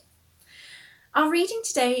Our reading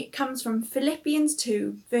today comes from Philippians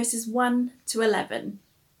 2, verses 1 to 11.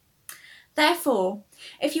 Therefore,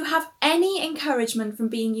 if you have any encouragement from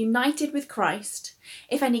being united with Christ,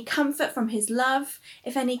 if any comfort from his love,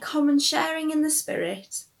 if any common sharing in the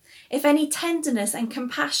Spirit, if any tenderness and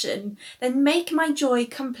compassion, then make my joy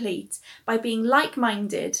complete by being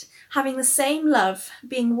like-minded, having the same love,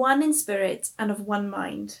 being one in spirit and of one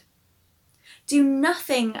mind. Do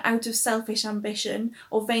nothing out of selfish ambition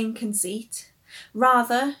or vain conceit.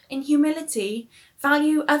 Rather, in humility,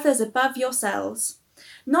 value others above yourselves,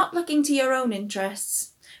 not looking to your own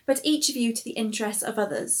interests, but each of you to the interests of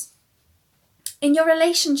others. In your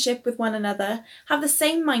relationship with one another, have the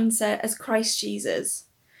same mindset as Christ Jesus,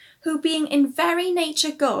 who, being in very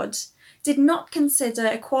nature God, did not consider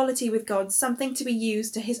equality with God something to be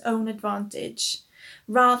used to his own advantage.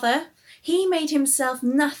 Rather, he made himself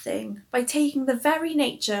nothing by taking the very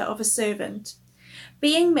nature of a servant,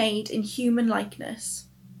 being made in human likeness.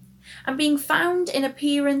 And being found in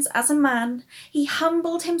appearance as a man, he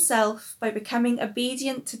humbled himself by becoming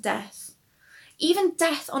obedient to death, even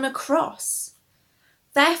death on a cross.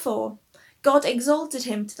 Therefore, God exalted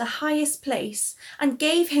him to the highest place and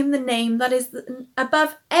gave him the name that is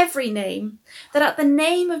above every name, that at the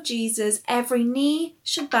name of Jesus every knee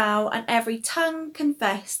should bow and every tongue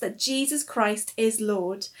confess that Jesus Christ is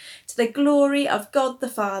Lord, to the glory of God the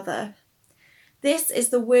Father. This is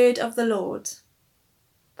the word of the Lord.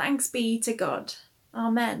 Thanks be to God.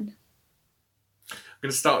 Amen. I'm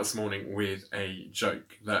going to start this morning with a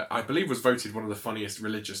joke that I believe was voted one of the funniest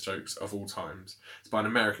religious jokes of all times. It's by an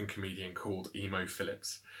American comedian called Emo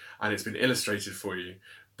Phillips, and it's been illustrated for you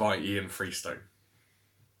by Ian Freestone.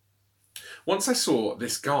 Once I saw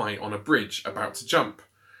this guy on a bridge about to jump.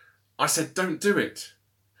 I said, "Don't do it."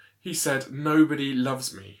 He said, "Nobody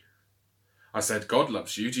loves me." I said, "God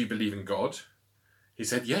loves you. Do you believe in God?" He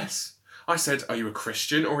said, "Yes." I said, "Are you a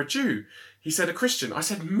Christian or a Jew?" He said, "A Christian." I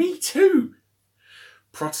said, "Me too."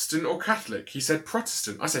 "Protestant or Catholic?" He said,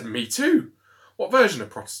 "Protestant." I said, "Me too." "What version of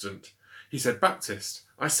Protestant?" He said, "Baptist."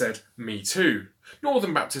 I said, "Me too."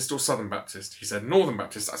 "Northern Baptist or Southern Baptist?" He said, "Northern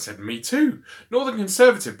Baptist." I said, "Me too." "Northern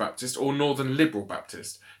Conservative Baptist or Northern Liberal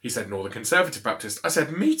Baptist?" He said, "Northern Conservative Baptist." I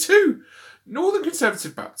said, "Me too." "Northern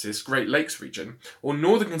Conservative Baptist, Great Lakes region, or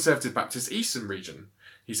Northern Conservative Baptist, Eastern region?"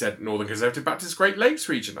 He said, "Northern Conservative Baptist, Great Lakes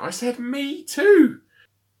region." I said, "Me too."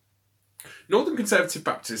 "Northern Conservative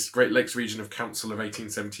Baptist Great Lakes Region of Council of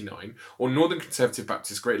 1879 or Northern Conservative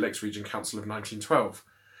Baptist Great Lakes Region Council of 1912?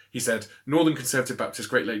 He said, "Northern Conservative Baptist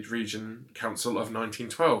Great Lakes Region Council of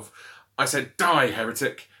 1912. I said, "Die,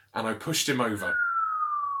 heretic," and I pushed him over.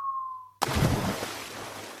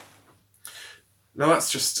 Now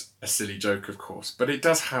that's just a silly joke, of course, but it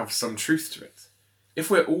does have some truth to it. If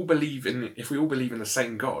we all believe in the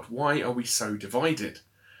same God, why are we so divided?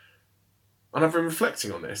 And I've been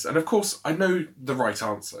reflecting on this, and of course I know the right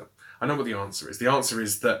answer. I know what the answer is. The answer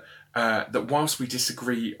is that whilst we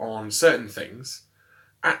disagree on certain things,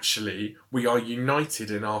 actually we are united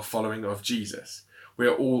in our following of Jesus. We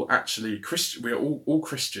are all actually Christian. We are all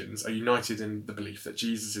Christians are united in the belief that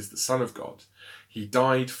Jesus is the Son of God. He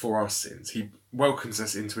died for our sins. He welcomes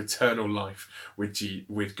us into eternal life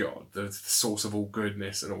with God, the source of all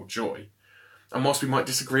goodness and all joy. And whilst we might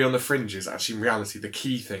disagree on the fringes, actually in reality, the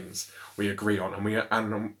key things we agree on,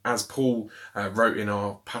 and as Paul wrote in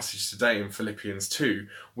our passage today in Philippians 2,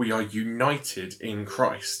 we are united in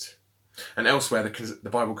Christ. And elsewhere, the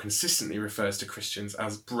Bible consistently refers to Christians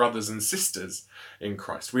as brothers and sisters in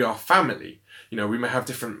Christ. We are family. We may have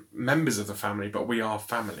different members of the family, but we are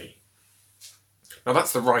family. Now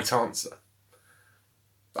that's the right answer.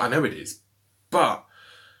 I know it is, but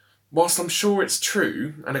whilst I'm sure it's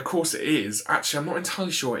true, and of course it is, actually I'm not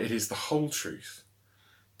entirely sure it is the whole truth.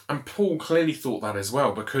 And Paul clearly thought that as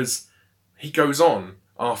well, because he goes on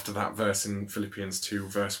after that verse in Philippians 2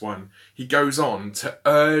 verse 1, he goes on to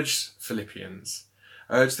urge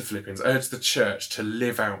the church to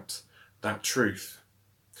live out that truth.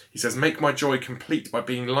 He says, "Make my joy complete by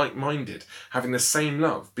being like-minded, having the same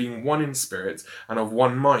love, being one in spirit and of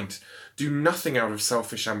one mind. Do nothing out of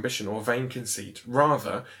selfish ambition or vain conceit.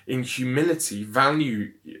 Rather, in humility,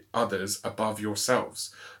 value others above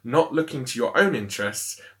yourselves, not looking to your own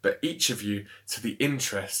interests, but each of you to the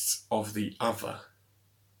interests of the other."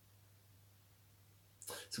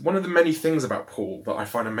 So one of the many things about Paul that I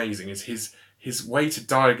find amazing is his way to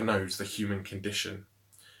diagnose the human condition.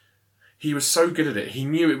 He was so good at it. He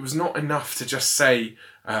knew it was not enough to just say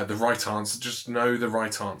the right answer, just know the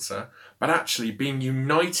right answer, but actually being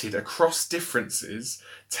united across differences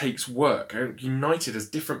takes work. United as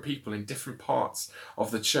different people in different parts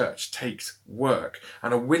of the church takes work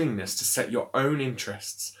and a willingness to set your own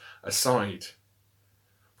interests aside.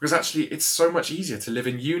 Because actually it's so much easier to live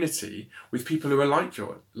in unity with people who are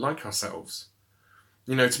like ourselves.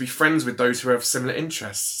 To be friends with those who have similar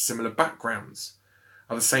interests, similar backgrounds,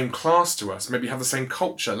 are the same class to us, maybe have the same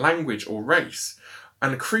culture, language or race.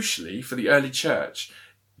 And crucially, for the early church,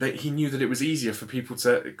 that he knew that it was easier for people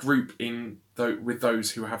to group in with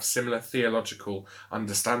those who have similar theological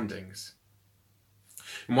understandings.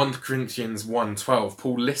 In 1 Corinthians 1:12,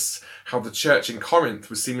 Paul lists how the church in Corinth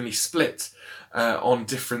was seemingly split on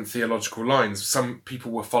different theological lines. Some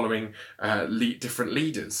people were following different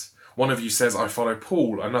leaders. One of you says, I follow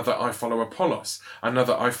Paul, another, I follow Apollos,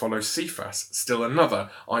 another, I follow Cephas, still another,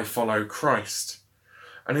 I follow Christ.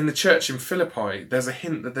 And in the church in Philippi, there's a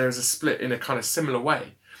hint that there's a split in a kind of similar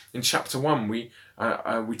way. In chapter 1, we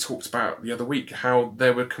talked about the other week how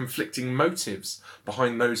there were conflicting motives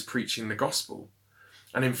behind those preaching the gospel.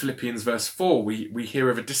 And in Philippians verse 4, we hear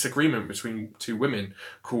of a disagreement between two women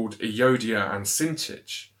called Euodia and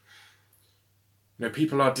Syntyche.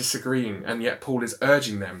 People are disagreeing, and yet Paul is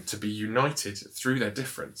urging them to be united through their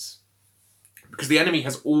difference. Because the enemy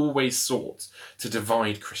has always sought to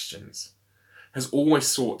divide Christians, has always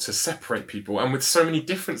sought to separate people, and with so many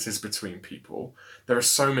differences between people, there are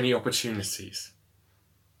so many opportunities.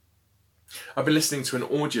 I've been listening to an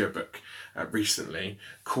audiobook recently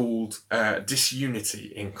called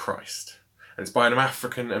Disunity in Christ. And it's by an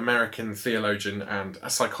African-American theologian and a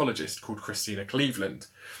psychologist called Christina Cleveland.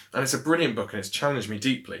 And it's a brilliant book and it's challenged me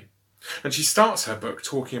deeply. And she starts her book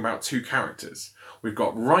talking about two characters. We've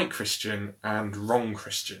got right Christian and wrong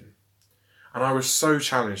Christian. And I was so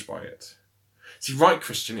challenged by it. See, right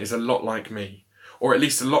Christian is a lot like me, or at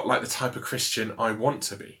least a lot like the type of Christian I want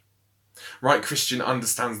to be. Right Christian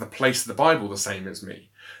understands the place of the Bible the same as me.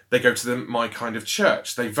 They go to my kind of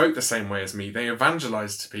church. They vote the same way as me. They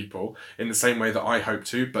evangelize to people in the same way that I hope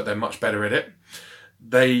to, but they're much better at it.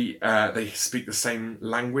 They speak the same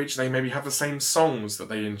language. They maybe have the same songs that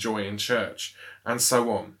they enjoy in church, and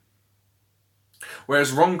so on.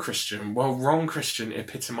 Whereas wrong Christian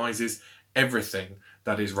epitomizes everything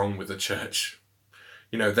that is wrong with the church.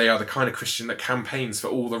 They are the kind of Christian that campaigns for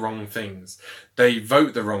all the wrong things. They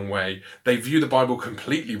vote the wrong way. They view the Bible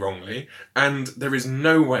completely wrongly. And there is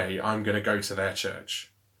no way I'm going to go to their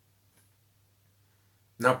church.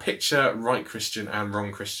 Now picture right Christian and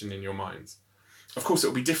wrong Christian in your minds. Of course, it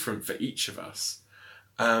will be different for each of us.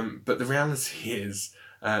 But the reality is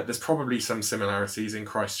there's probably some similarities in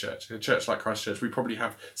Christchurch. In a church like Christchurch, we probably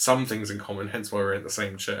have some things in common, hence why we're in the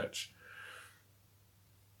same church.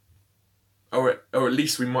 Or at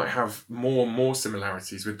least we might have more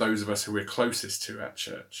similarities with those of us who we're closest to at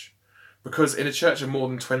church. Because in a church of more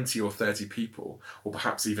than 20 or 30 people, or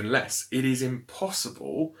perhaps even less, it is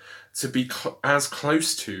impossible to be as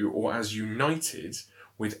close to or as united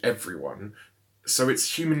with everyone. So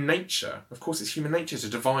it's human nature. Of course, it's human nature to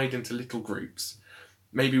divide into little groups,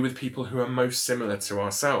 maybe with people who are most similar to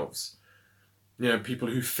ourselves. People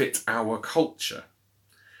who fit our culture,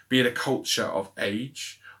 be it a culture of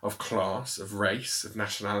age, of class, of race, of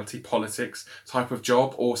nationality, politics, type of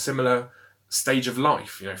job, or similar stage of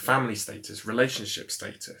life, family status, relationship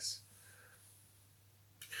status.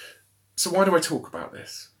 So why do I talk about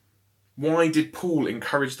this? Why did Paul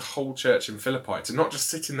encourage the whole church in Philippi to not just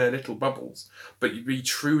sit in their little bubbles, but be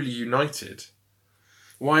truly united?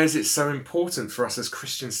 Why is it so important for us as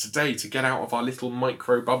Christians today to get out of our little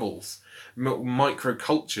micro bubbles, micro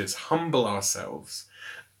cultures, humble ourselves,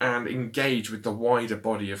 and engage with the wider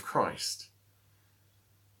body of Christ?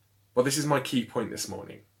 Well, this is my key point this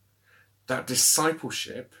morning. That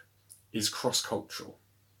discipleship is cross-cultural.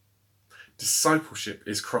 Discipleship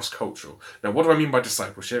is cross-cultural. Now, what do I mean by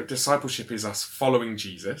discipleship? Discipleship is us following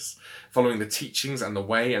Jesus, following the teachings and the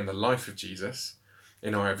way and the life of Jesus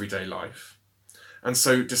in our everyday life. And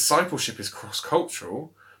so discipleship is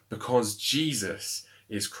cross-cultural because Jesus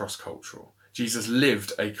is cross-cultural. Jesus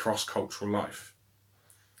lived a cross-cultural life.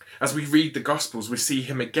 As we read the Gospels, we see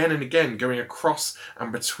him again and again going across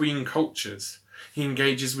and between cultures. He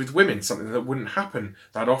engages with women, something that wouldn't happen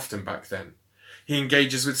that often back then. He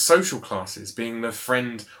engages with social classes, being the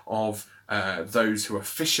friend of those who are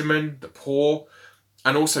fishermen, the poor,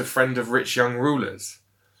 and also friend of rich young rulers.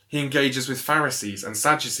 He engages with Pharisees and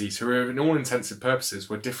Sadducees, who, in all intents and purposes,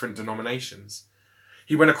 were different denominations.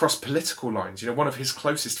 He went across political lines. One of his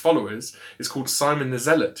closest followers is called Simon the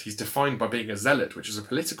Zealot. He's defined by being a zealot, which is a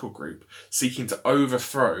political group seeking to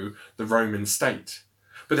overthrow the Roman state.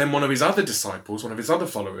 But then one of his other disciples, one of his other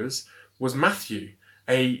followers, was Matthew,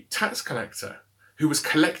 a tax collector who was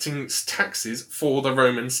collecting taxes for the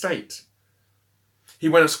Roman state. He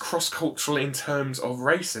went as cross-cultural in terms of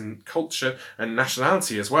race and culture and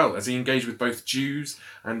nationality as well, as he engaged with both Jews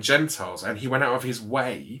and Gentiles, and he went out of his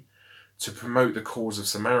way to promote the cause of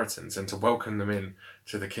Samaritans and to welcome them in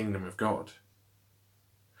to the kingdom of God.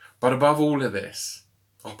 But above all of this,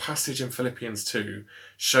 our passage in Philippians 2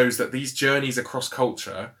 shows that these journeys across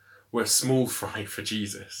culture were small fry for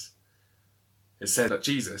Jesus. It said that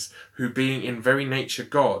Jesus, who being in very nature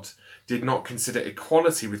God, did not consider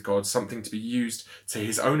equality with God something to be used to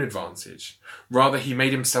his own advantage. Rather, he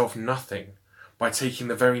made himself nothing by taking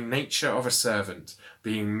the very nature of a servant,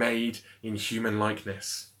 being made in human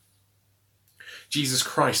likeness. Jesus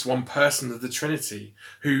Christ, one person of the Trinity,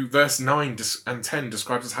 who verse 9 and 10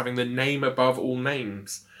 describes as having the name above all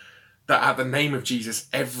names, that at the name of Jesus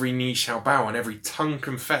every knee shall bow and every tongue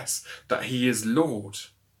confess that he is Lord.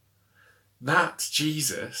 That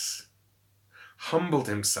Jesus humbled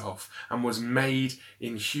himself and was made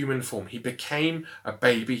in human form. He became a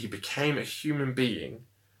baby, he became a human being,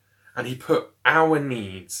 and he put our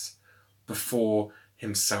needs before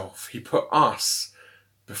himself. He put us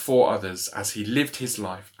before others as he lived his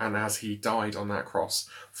life and as he died on that cross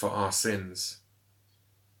for our sins.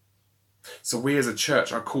 So we as a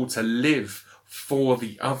church are called to live for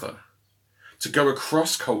the other, to go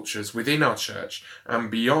across cultures within our church and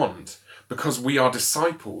beyond, because we are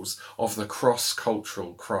disciples of the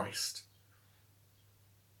cross-cultural Christ.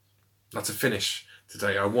 Now, to finish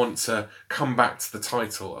today, I want to come back to the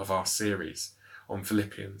title of our series on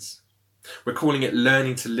Philippians. We're calling it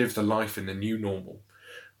Learning to Live the Life in the New Normal.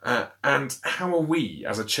 And how are we,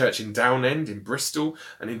 as a church in Downend, in Bristol,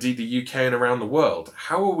 and indeed the UK and around the world,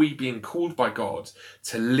 how are we being called by God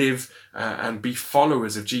to live and be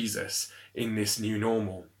followers of Jesus in this new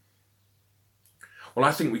normal? Well,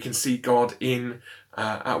 I think we can see God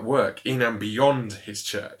at work in and beyond his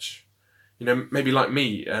church. You know, maybe like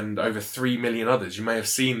me and over 3 million others, you may have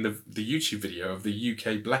seen the YouTube video of the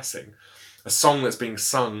UK Blessing, a song that's being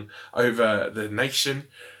sung over the nation.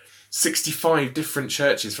 65 different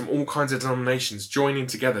churches from all kinds of denominations joining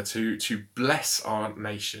together to bless our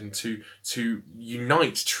nation, to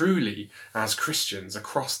unite truly as Christians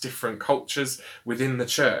across different cultures within the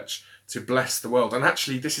church to bless the world. And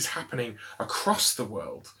actually this is happening across the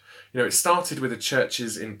world. You know, it started with the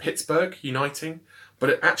churches in Pittsburgh uniting,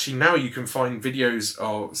 but actually now you can find videos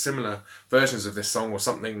of similar versions of this song or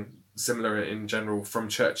something similar in general from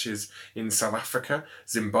churches in South Africa,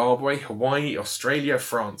 Zimbabwe, Hawaii, Australia,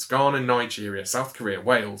 France, Ghana, Nigeria, South Korea,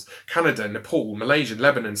 Wales, Canada, Nepal, Malaysia,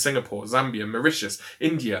 Lebanon, Singapore, Zambia, Mauritius,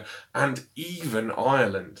 India, and even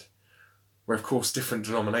Ireland, where of course different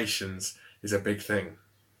denominations is a big thing.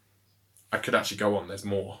 I could actually go on, there's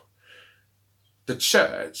more. The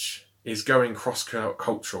church is going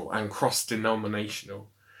cross-cultural and cross-denominational,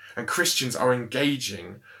 and Christians are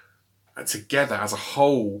engaging together as a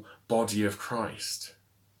whole body of Christ.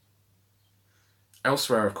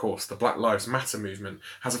 Elsewhere, of course, the Black Lives Matter movement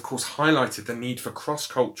has, of course, highlighted the need for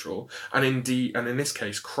cross-cultural and in this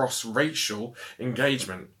case, cross-racial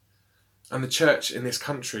engagement. And the church in this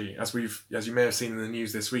country, as you may have seen in the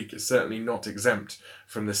news this week, is certainly not exempt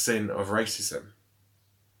from the sin of racism.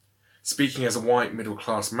 Speaking as a white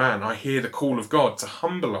middle-class man, I hear the call of God to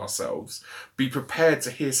humble ourselves, be prepared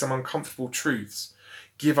to hear some uncomfortable truths,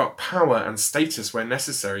 give up power and status where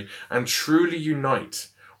necessary, and truly unite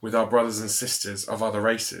with our brothers and sisters of other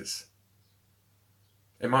races.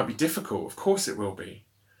 It might be difficult, of course it will be,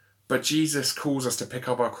 but Jesus calls us to pick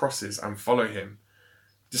up our crosses and follow him.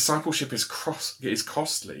 Discipleship is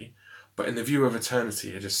costly, but in the view of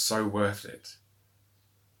eternity, it is so worth it.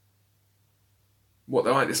 What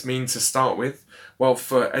might this mean to start with? Well,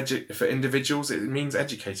 for individuals, it means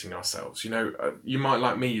educating ourselves. You know, you might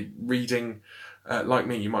like me reading.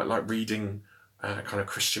 You might like reading kind of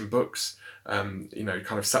Christian books, you know,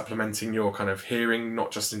 kind of supplementing your kind of hearing,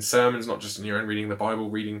 not just in sermons, not just in your own reading the Bible,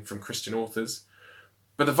 reading from Christian authors.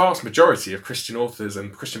 But the vast majority of Christian authors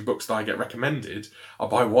and Christian books that I get recommended are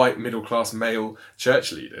by white, middle-class, male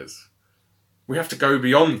church leaders. We have to go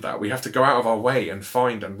beyond that. We have to go out of our way and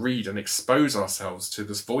find and read and expose ourselves to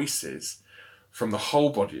those voices from the whole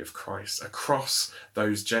body of Christ across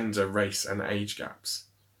those gender, race, and age gaps.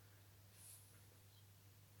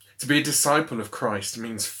 To be a disciple of Christ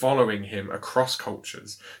means following him across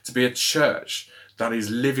cultures. To be a church that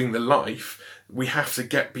is living the life, we have to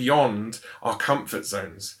get beyond our comfort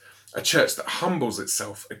zones. A church that humbles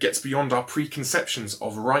itself, gets beyond our preconceptions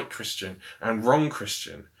of right Christian and wrong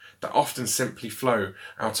Christian, that often simply flow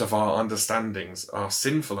out of our understandings, our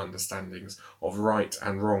sinful understandings of right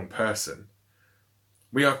and wrong person.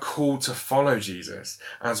 We are called to follow Jesus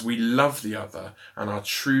as we love the other and are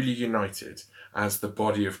truly united as the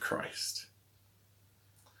body of Christ.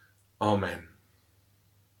 Amen.